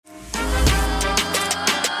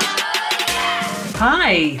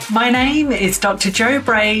Hi, my name is Dr. Jo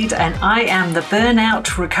Braid and I am the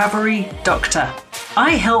Burnout Recovery Doctor.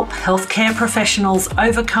 I help healthcare professionals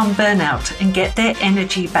overcome burnout and get their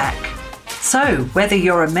energy back. So, whether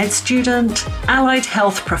you're a med student, allied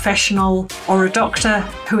health professional, or a doctor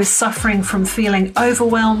who is suffering from feeling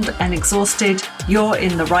overwhelmed and exhausted, you're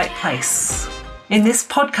in the right place. In this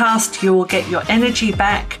podcast, you will get your energy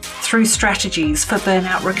back through strategies for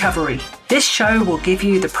burnout recovery. This show will give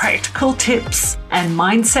you the practical tips and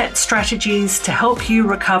mindset strategies to help you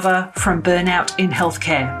recover from burnout in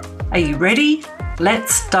healthcare. Are you ready?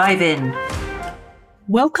 Let's dive in.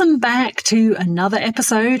 Welcome back to another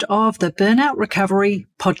episode of the Burnout Recovery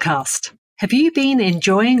Podcast. Have you been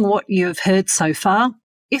enjoying what you've heard so far?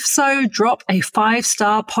 If so, drop a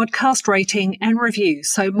 5-star podcast rating and review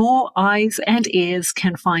so more eyes and ears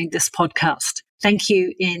can find this podcast. Thank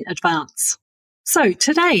you in advance. So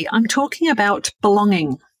today I'm talking about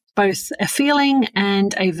belonging, both a feeling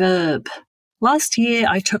and a verb. Last year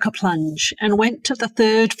I took a plunge and went to the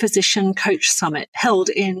 3rd Physician Coach Summit held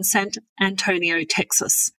in San Antonio,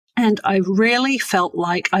 Texas, and I really felt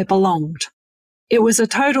like I belonged. It was a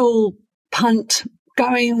total punt,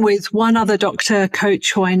 going with one other doctor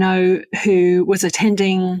coach who I know who was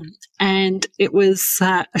attending, and it was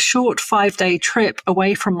a short 5-day trip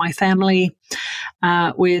away from my family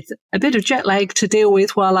with a bit of jet lag to deal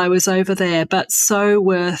with while I was over there, but so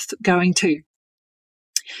worth going to.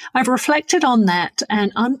 I've reflected on that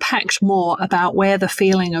and unpacked more about where the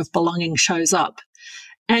feeling of belonging shows up.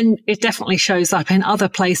 And it definitely shows up in other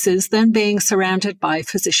places than being surrounded by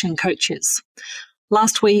physician coaches.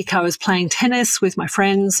 Last week, I was playing tennis with my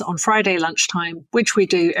friends on Friday lunchtime, which we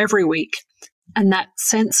do every week. And that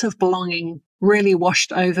sense of belonging really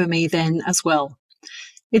washed over me then as well.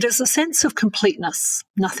 It is a sense of completeness.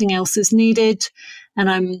 Nothing else is needed. And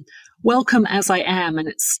I'm welcome as I am. And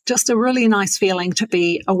it's just a really nice feeling to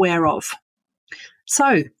be aware of.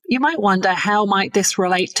 So you might wonder, how might this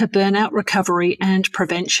relate to burnout recovery and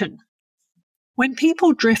prevention? When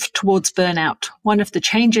people drift towards burnout, one of the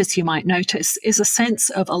changes you might notice is a sense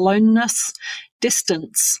of aloneness,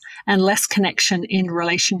 distance, and less connection in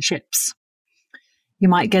relationships. You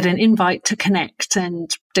might get an invite to connect and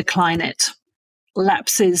decline it.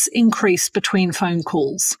 Lapses increase between phone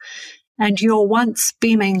calls, and your once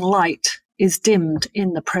beaming light is dimmed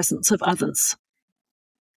in the presence of others.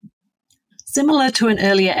 Similar to an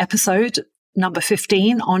earlier episode, number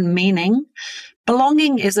 15, on meaning,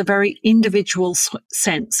 belonging is a very individual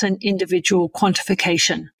sense and individual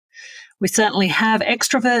quantification. We certainly have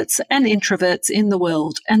extroverts and introverts in the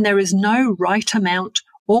world, and there is no right amount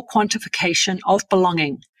or quantification of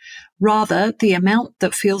belonging, rather the amount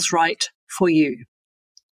that feels right for you.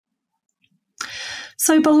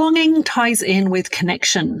 So belonging ties in with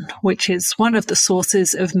connection, which is one of the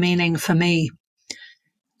sources of meaning for me.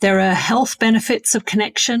 There are health benefits of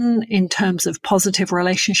connection in terms of positive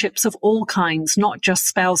relationships of all kinds, not just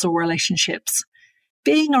spousal relationships.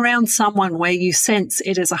 Being around someone where you sense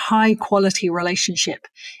it is a high-quality relationship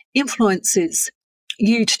influences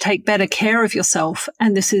you to take better care of yourself,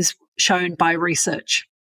 and this is shown by research.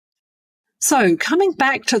 So, coming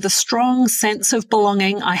back to the strong sense of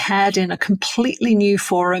belonging I had in a completely new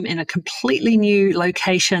forum, in a completely new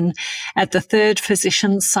location at the 3rd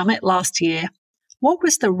Physician Summit last year, what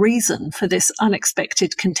was the reason for this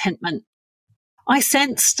unexpected contentment? I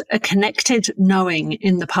sensed a connected knowing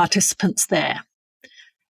in the participants there.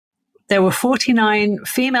 There were 49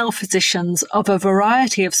 female physicians of a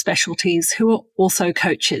variety of specialties who were also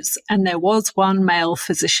coaches, and there was one male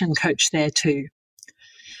physician coach there too.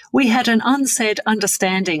 We had an unsaid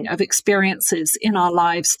understanding of experiences in our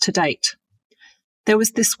lives to date. There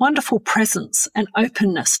was this wonderful presence and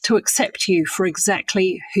openness to accept you for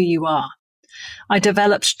exactly who you are. I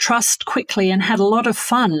developed trust quickly and had a lot of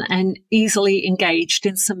fun and easily engaged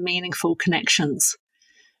in some meaningful connections.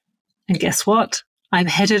 And guess what? I'm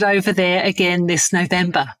headed over there again this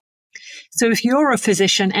November. So if you're a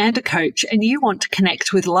physician and a coach and you want to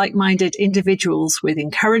connect with like-minded individuals with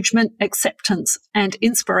encouragement, acceptance, and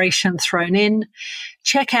inspiration thrown in,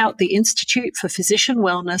 check out the Institute for Physician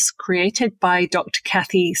Wellness created by Dr.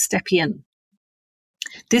 Kathy Stepien.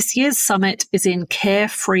 This year's summit is in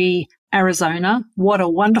Carefree, Arizona. What a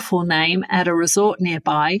wonderful name, at a resort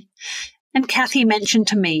nearby. And Kathy mentioned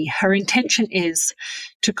to me her intention is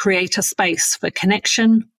to create a space for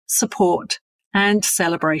connection, support, and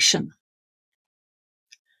celebration.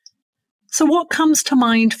 So what comes to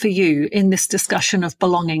mind for you in this discussion of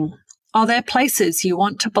belonging? Are there places you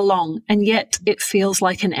want to belong and yet it feels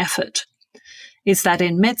like an effort? Is that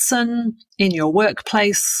in medicine, in your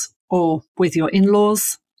workplace, or with your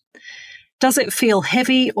in-laws? Does it feel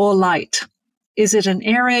heavy or light? Is it an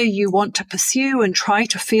area you want to pursue and try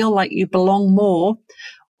to feel like you belong more?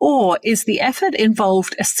 Or is the effort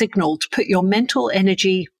involved a signal to put your mental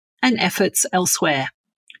energy and efforts elsewhere?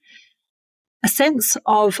 A sense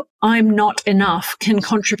of I'm not enough can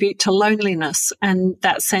contribute to loneliness and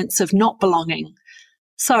that sense of not belonging.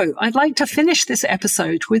 So I'd like to finish this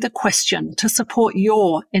episode with a question to support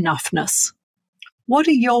your enoughness. What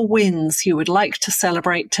are your wins you would like to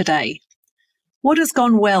celebrate today? What has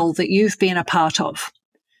gone well that you've been a part of?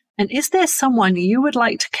 And is there someone you would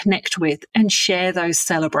like to connect with and share those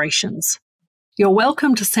celebrations? You're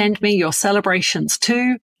welcome to send me your celebrations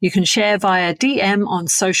too. You can share via DM on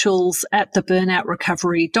socials at the Burnout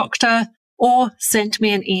Recovery Doctor, or send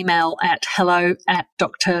me an email at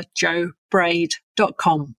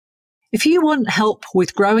hello@drjoebraid.com. If you want help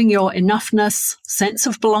with growing your enoughness, sense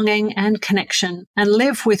of belonging and connection, and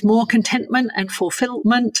live with more contentment and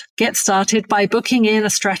fulfillment, get started by booking in a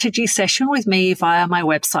strategy session with me via my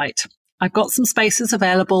website. I've got some spaces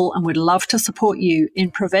available and would love to support you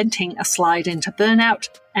in preventing a slide into burnout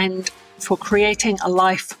and for creating a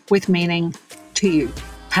life with meaning to you.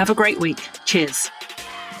 Have a great week. Cheers.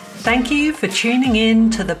 Thank you for tuning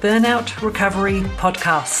in to the Burnout Recovery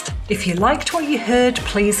Podcast. If you liked what you heard,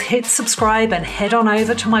 please hit subscribe and head on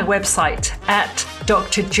over to my website at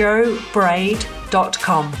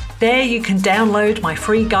drjoebraid.com. There you can download my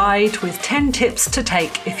free guide with 10 tips to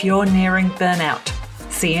take if you're nearing burnout.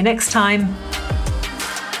 See you next time.